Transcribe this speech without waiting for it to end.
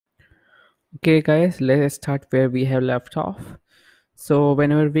Okay guys, let's start where we have left off. So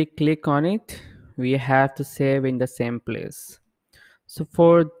whenever we click on it, we have to save in the same place. So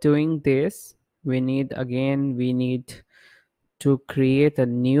for doing this, we need to create a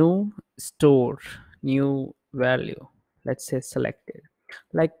new store, new value. Let's say selected.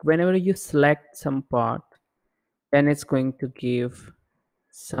 Like whenever you select some part, then it's going to give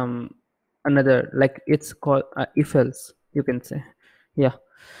some another, like it's called if else, you can say. Yeah.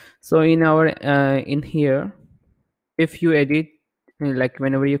 So in here, if you edit, like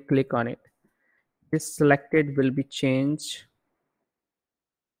whenever you click on it, this selected will be changed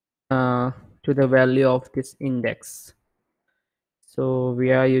uh, to the value of this index. So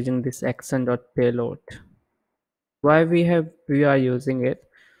we are using this action.payload. Why we are using it?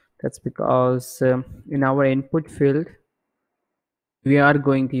 That's because in our input field we are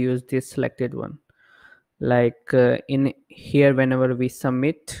going to use this selected one. Like in here, whenever we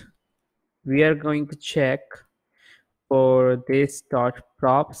submit, we are going to check for this dot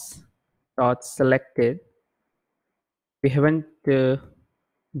props dot selected. We haven't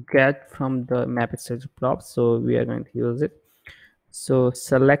get from the map extension props, so we are going to use it. So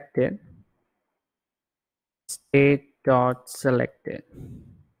selected state dot selected.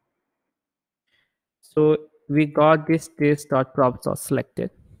 So we got this dot props dot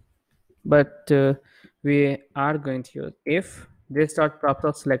selected, but we are going to use if this dot props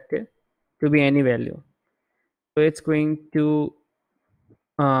dot selected to be any value. So it's going to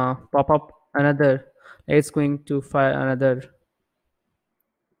pop up another. It's going to fire another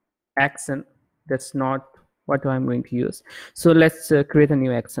action. That's not what I'm going to use. So let's create a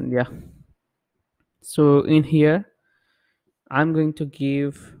new action. Yeah. So in here, I'm going to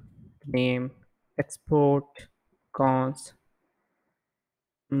give the name export cons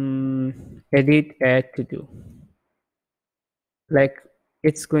edit add to do. Like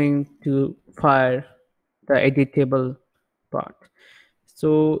it's going to fire the editable part.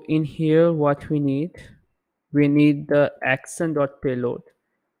 So in here, what we need the action.payload.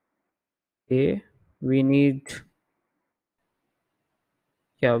 Okay, we need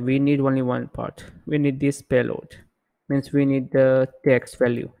we need only one part. We need this payload, means we need the text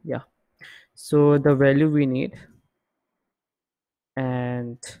value. Yeah, so the value we need,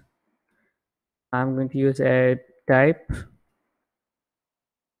 and I'm going to use a type.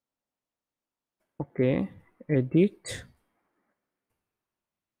 Okay, edit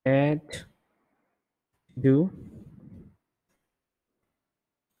add do,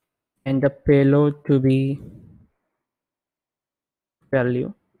 and the payload to be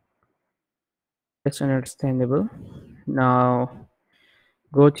value. That's understandable. Now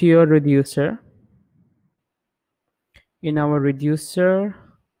go to your reducer. In our reducer,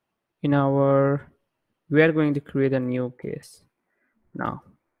 we are going to create a new case. Now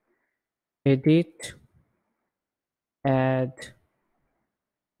edit add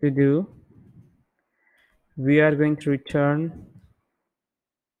to do, we are going to return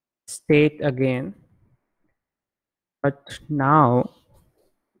state again, but now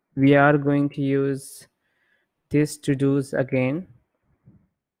we are going to use this to do's again.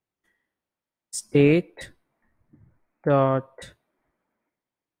 State dot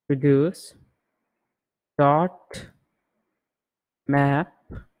to do's dot map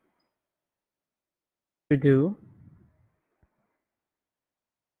to do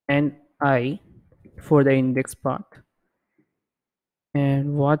and I for the index part.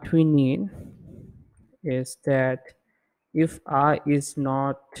 And what we need is that if I is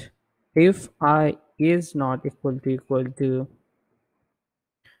not equal to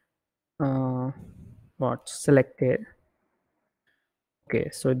what selected. Okay,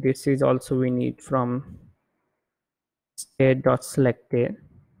 so this is also we need from state dot selected,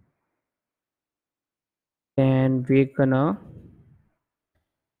 and we're gonna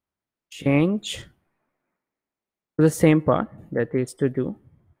change to the same part, that is to do,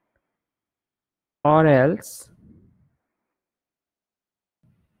 or else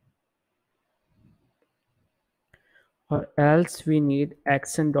we need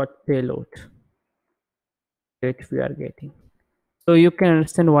action.payload that we are getting. So you can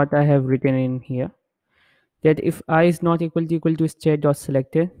understand what I have written in here, that if I is not equal to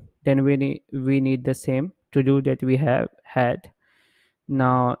state.selected, then we need the same to do that we have had.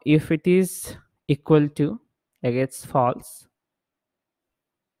 Now if it is equal to, like it's false,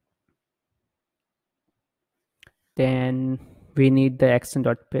 then we need the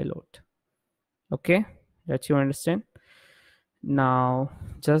action.payload. Okay, that you understand. Now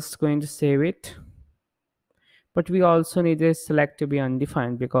just going to save it, but we also need a select to be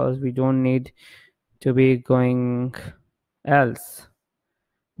undefined because we don't need to be going else.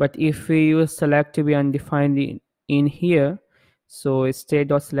 But if we use select to be undefined in here, so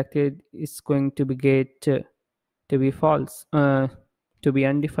state.selected is going to be get to be false, to be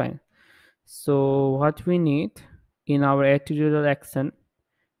undefined. So what we need in our attribute action,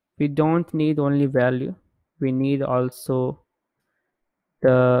 we don't need only value, we need also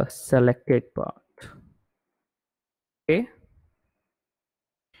the selected part. Okay,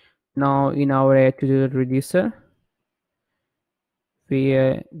 now in our attribute reducer, we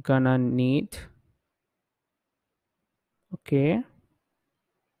are gonna need, okay,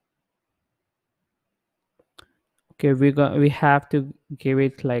 we have to give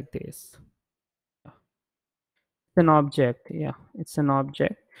it like this. It's an object, yeah, it's an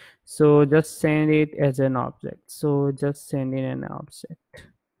object. So just send it as an object, so just send in an object.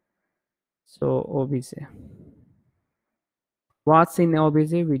 So obj, what's in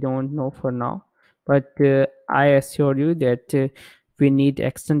obj we don't know for now, but I assure you that we need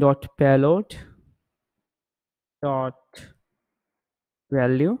extend.payload dot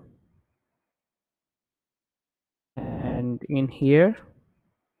value, and in here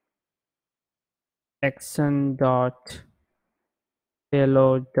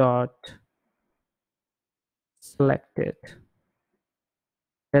extend.payload dot selected.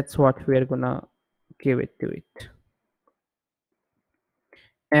 That's what we're gonna give it to it.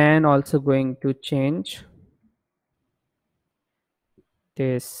 And also going to change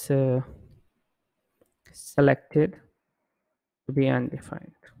this selected to be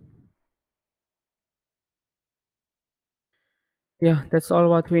undefined. Yeah, that's all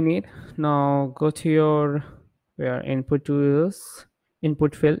what we need. Now go to your where input tools,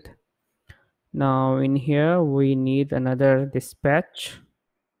 input field. Now in here we need another dispatch,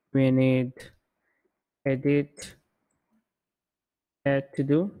 we need edit, add to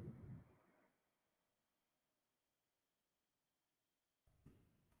do,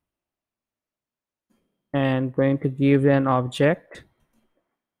 and going to give an object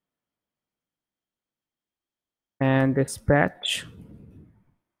and dispatch,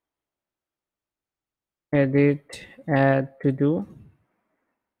 edit, add to do,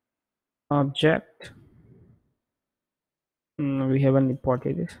 object. We haven't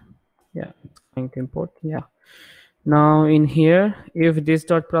imported it. Yeah, it's going to import. Yeah, now in here if this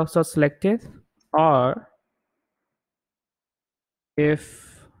dot props are selected, or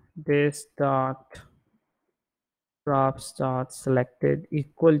if this dot props dot selected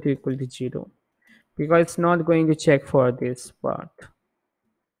equal to 0, because it's not going to check for this part.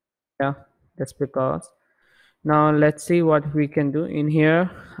 Yeah, that's because. Now let's see what we can do in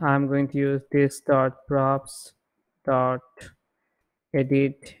here. I'm going to use this dot props dot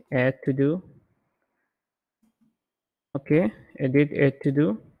edit add to do. Okay, edit add to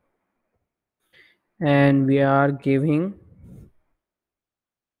do, and we are giving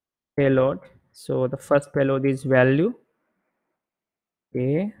payload. So the first payload is value.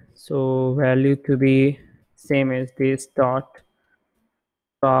 Okay, so value to be same as this dot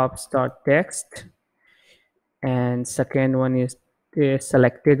props dot text, and second one is the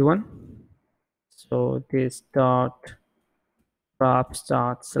selected one. So this dot props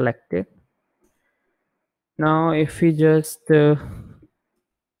dot selected. Now if we just going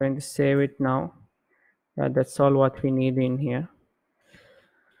to save it now, yeah, that's all what we need in here.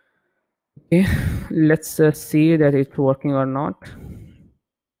 Okay, let's see that it's working or not.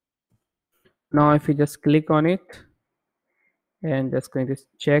 Now if we just click on it and just going to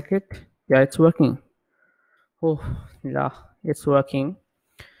check it, yeah, it's working. Oh yeah, it's working.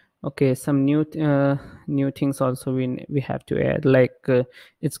 Okay, some new things also we have to add, like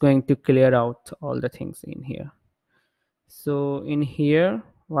it's going to clear out all the things in here. So in here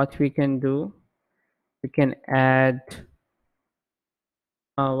what we can do, we can add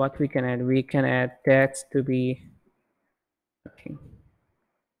we can add text to be, okay,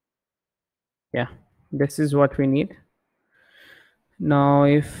 yeah, this is what we need. Now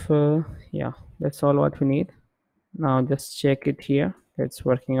if yeah, that's all what we need. Now just check it here, it's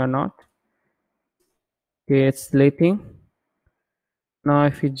working or not. Okay, it's sleeping. Now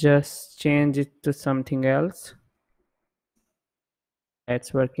if you just change it to something else,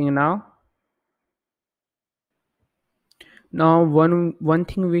 it's working now. Now one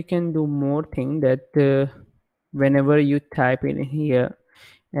thing we can do more thing, that whenever you type in here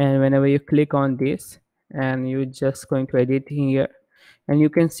and whenever you click on this and you just going to edit here, and you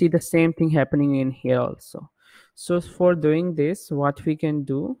can see the same thing happening in here also. So for doing this, what we can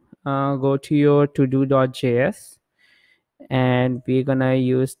do, go to your todo.js, and we're gonna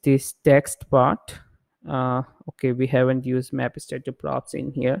use this text part. Okay, we haven't used map state to props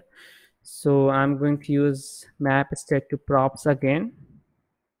in here, so I'm going to use map state to props again.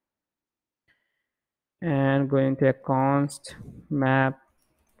 and going to a const map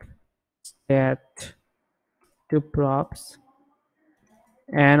stat to props,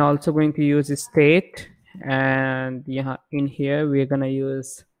 and also going to use state. And yeah, in here we're gonna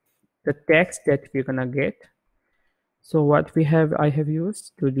use the text that we're gonna get. So what we have, I have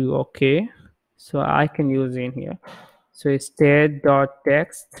used to do okay, so I can use in here. So state dot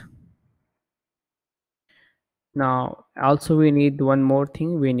text. Now also we need one more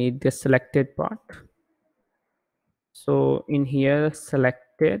thing, we need the selected part. So in here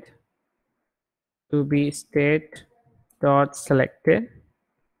selected to be state dot selected.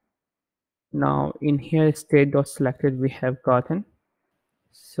 Now in here state dot selected we have gotten.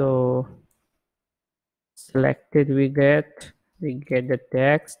 So selected we get the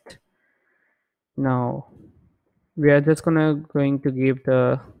text. Now we are just going to give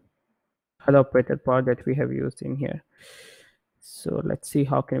the other operator part that we have used in here. So let's see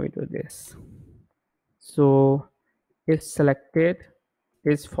how can we do this. So if selected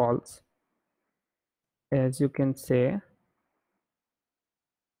is false, as you can say,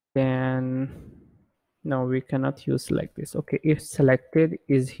 then no, we cannot use like this. Okay, if selected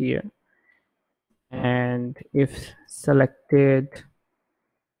is here, and if selected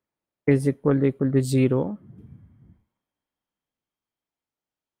is equal to 0,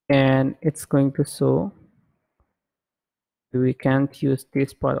 and it's going to show, we can't use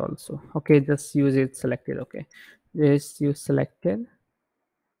this part also. Okay, just use it selected. Okay, just use selected,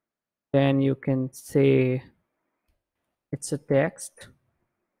 then you can say it's a text,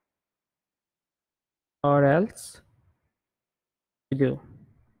 or else you do.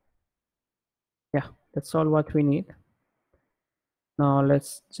 Yeah, that's all what we need. Now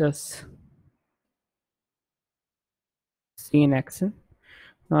let's just see in action.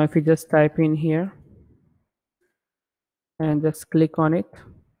 Now if you just type in here and just click on it,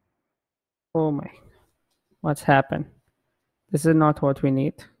 oh my, what's happened? This is not what we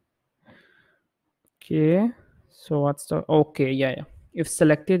need. Okay, so what's the, okay, yeah, if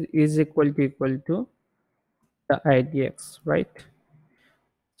selected is equal to the idx, right?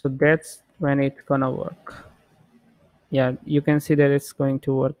 So that's when it's gonna work. Yeah, you can see that it's going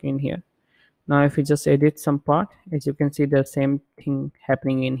to work in here. Now if you just edit some part, as you can see the same thing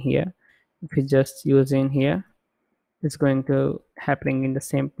happening in here. If you just use in here, it's going to happening in the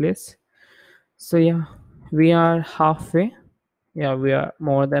same place. So yeah, we are halfway. Yeah, we are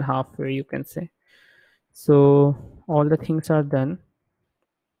more than halfway, you can say. So all the things are done.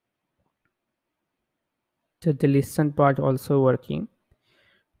 So the listen part also working.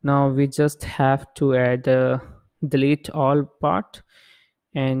 Now we just have to add a delete all part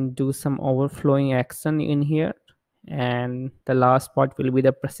and do some overflowing action in here, and the last part will be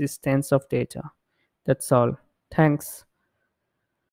the persistence of data. That's all. Thanks.